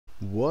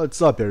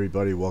What's up,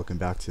 everybody? Welcome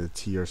back to the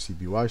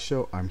TRCBY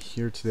show. I'm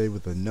here today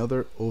with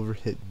another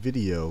Overhit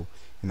video,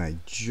 and I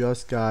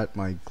just got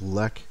my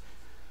Gleck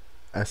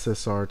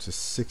SSR to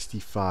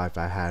 65.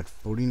 I had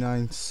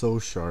 49 soul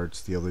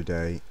shards the other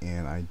day,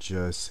 and I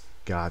just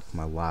got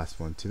my last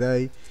one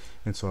today.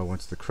 And so I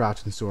went to the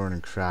crafting store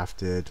and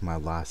crafted my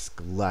last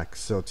Gleck.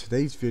 So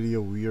today's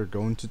video, we are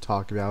going to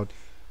talk about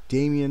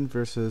Demian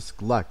versus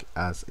Gleck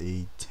as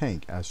a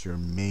tank, as your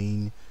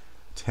main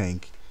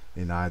tank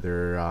in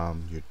either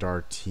your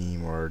dark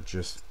team or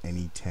just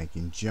any tank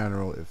in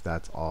general, if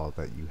that's all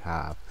that you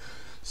have.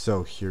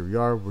 So here we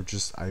are.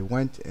 I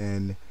went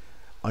and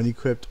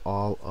unequipped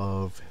all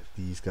of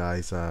these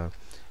guys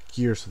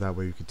gear, so that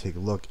way we could take a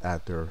look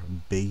at their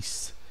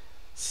base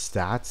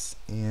stats.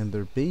 And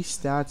their base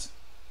stats,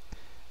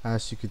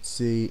 as you could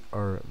see,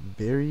 are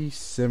very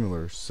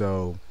similar.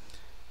 So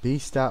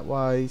base stat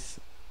wise,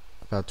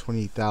 about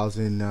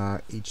 28,000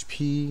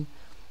 HP,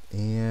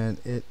 and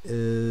it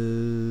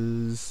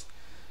is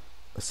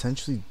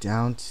essentially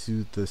down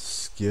to the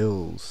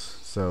skills.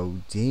 So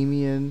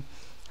Demian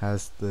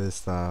has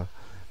this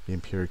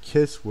Vampiric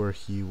Kiss, where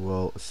he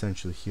will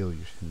essentially heal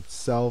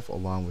himself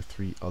along with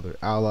 3 other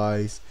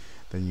allies.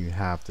 Then you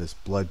have this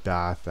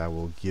Bloodbath that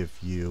will give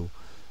you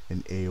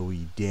an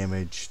AoE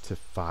damage to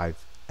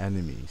 5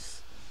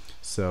 enemies.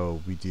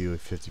 So we do a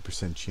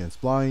 50% chance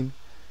blind,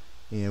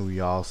 and we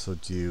also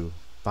do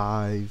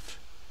 5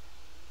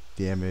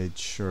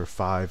 damage, or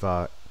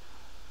 5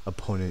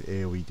 opponent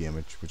AoE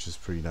damage, which is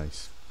pretty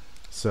nice.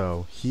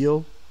 So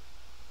heal,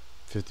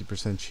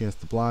 50% chance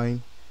to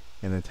blind,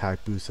 and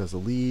attack boost as a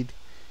lead.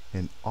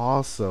 And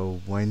also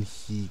when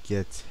he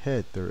gets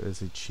hit, there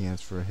is a chance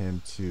for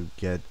him to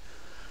get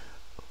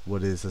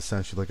what is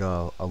essentially like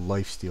a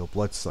lifesteal,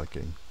 blood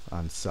sucking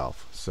on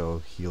self. So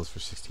heals for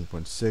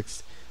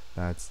 16.6.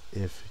 That's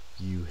if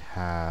you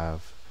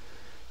have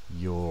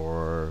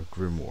your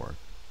Grimoire.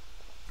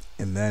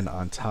 And then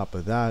on top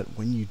of that,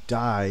 when you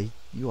die,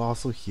 you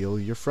also heal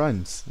your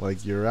friends,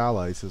 like your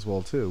allies as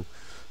well too.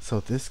 So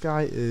this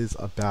guy is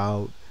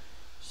about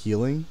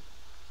healing,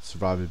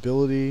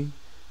 survivability,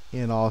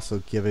 and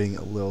also giving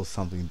a little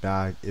something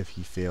back if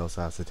he fails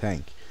as a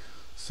tank.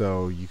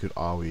 So you could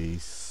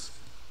always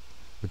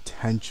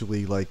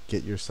potentially like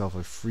get yourself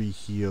a free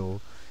heal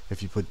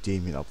if you put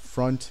Demian up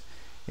front,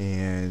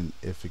 and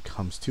if it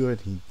comes to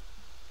it, he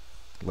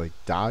like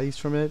dies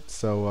from it.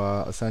 So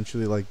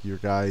essentially, like, your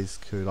guys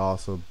could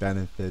also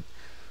benefit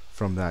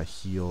from that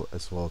heal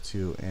as well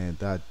too, and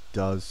that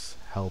does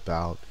help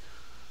out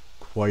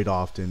quite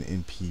often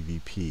in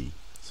PvP.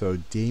 So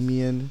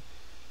Demian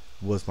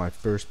was my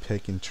first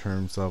pick in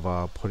terms of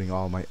putting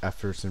all my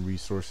efforts and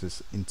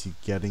resources into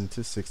getting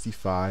to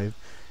 65,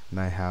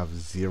 and I have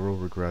 0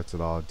 regrets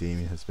at all.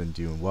 Demian has been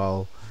doing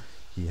well.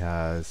 He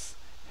has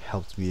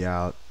helped me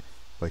out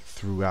like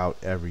throughout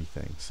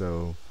everything.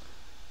 So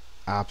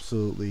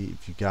absolutely,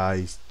 if you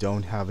guys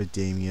don't have a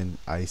Demian,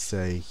 I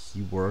say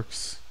he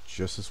works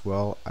just as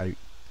well. I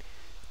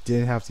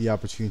didn't have the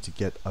opportunity to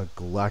get a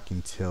Gleck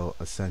until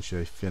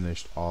essentially I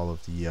finished all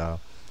of the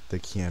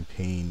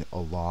campaign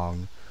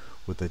along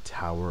with the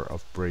Tower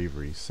of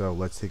Bravery. So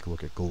let's take a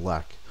look at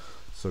Gleck.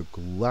 So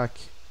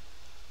Gleck,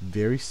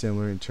 very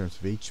similar in terms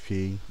of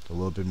HP, a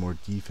little bit more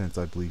defense,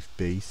 I believe,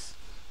 base,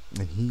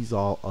 and he's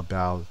all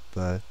about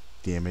the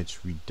damage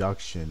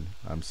reduction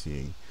I'm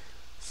seeing.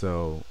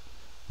 So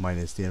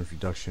minus damage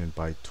reduction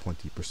by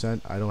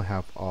 20%. I don't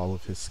have all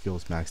of his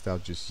skills maxed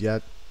out just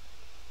yet.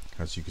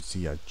 As you can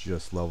see, I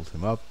just leveled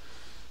him up.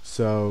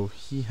 So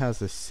he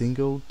has a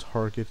single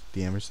target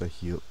damage that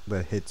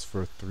hits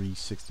for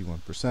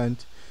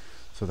 361%.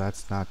 So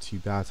that's not too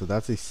bad. So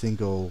that's a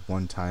single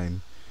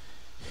one-time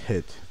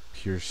hit,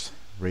 pierce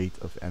rate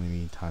of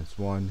enemy times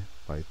 1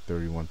 by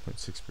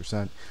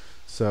 31.6%.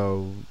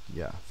 So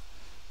yeah.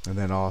 And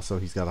then also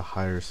he's got a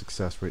higher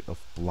success rate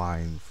of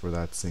blind for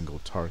that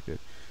single target.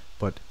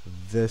 But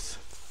this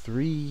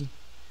 3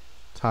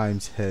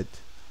 times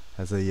hit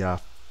has a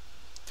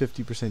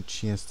 50%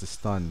 chance to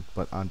stun,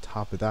 but on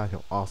top of that,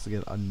 he'll also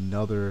get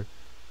another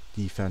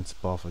defense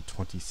buff of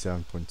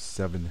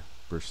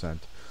 27.7%.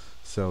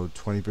 So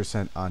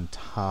 20% on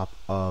top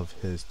of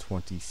his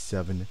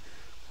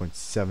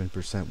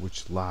 27.7%,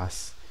 which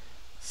lasts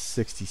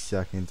 60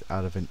 seconds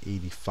out of an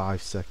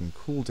 85-second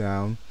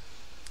cooldown.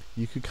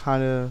 You could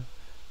kind of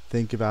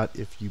think about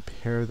if you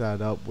pair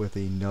that up with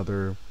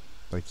another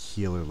like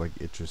healer like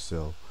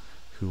Yggdrasil,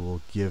 who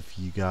will give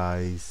you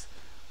guys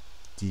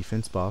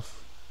defense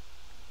buff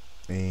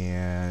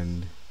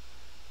and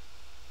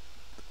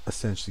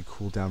essentially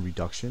cooldown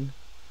reduction.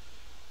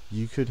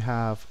 You could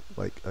have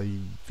like a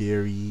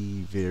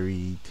very,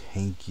 very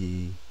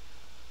tanky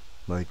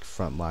like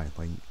front line,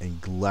 like,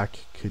 and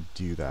Gleck could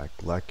do that.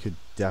 Gleck could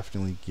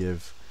definitely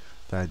give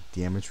that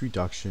damage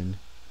reduction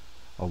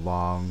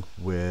along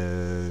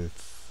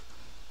with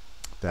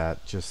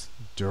that just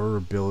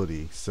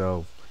durability.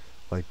 So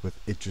like with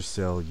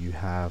Yggdrasil, you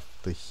have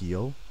the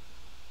heal,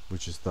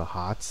 which is the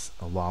HOTS,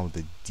 along with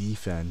the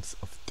defense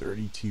of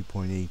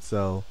 32.8.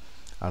 So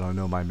I don't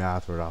know my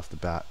math right off the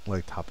bat,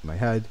 like top of my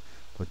head,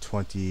 but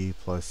 20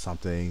 plus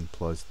something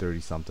plus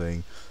 30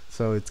 something.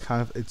 So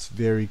it's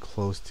very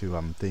close to,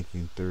 I'm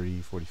thinking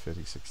 30, 40,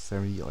 50, 60,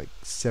 70, like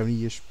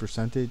 70-ish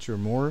percentage or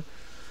more.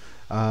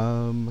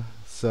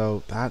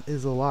 So that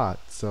is a lot.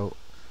 So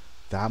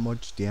that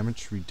much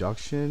damage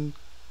reduction,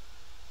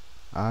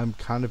 I'm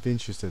kind of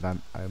interested.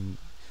 I'm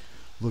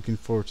looking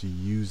forward to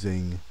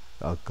using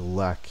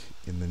Gleck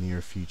in the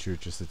near future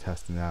just to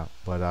test it out.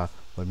 But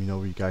let me know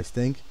what you guys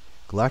think.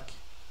 Gleck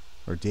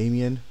or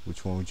Demian,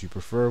 which one would you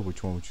prefer?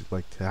 Which one would you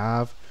like to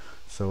have?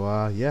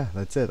 So yeah,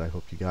 that's it. I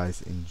hope you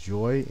guys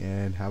enjoy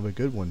and have a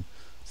good one.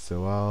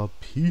 So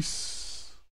peace.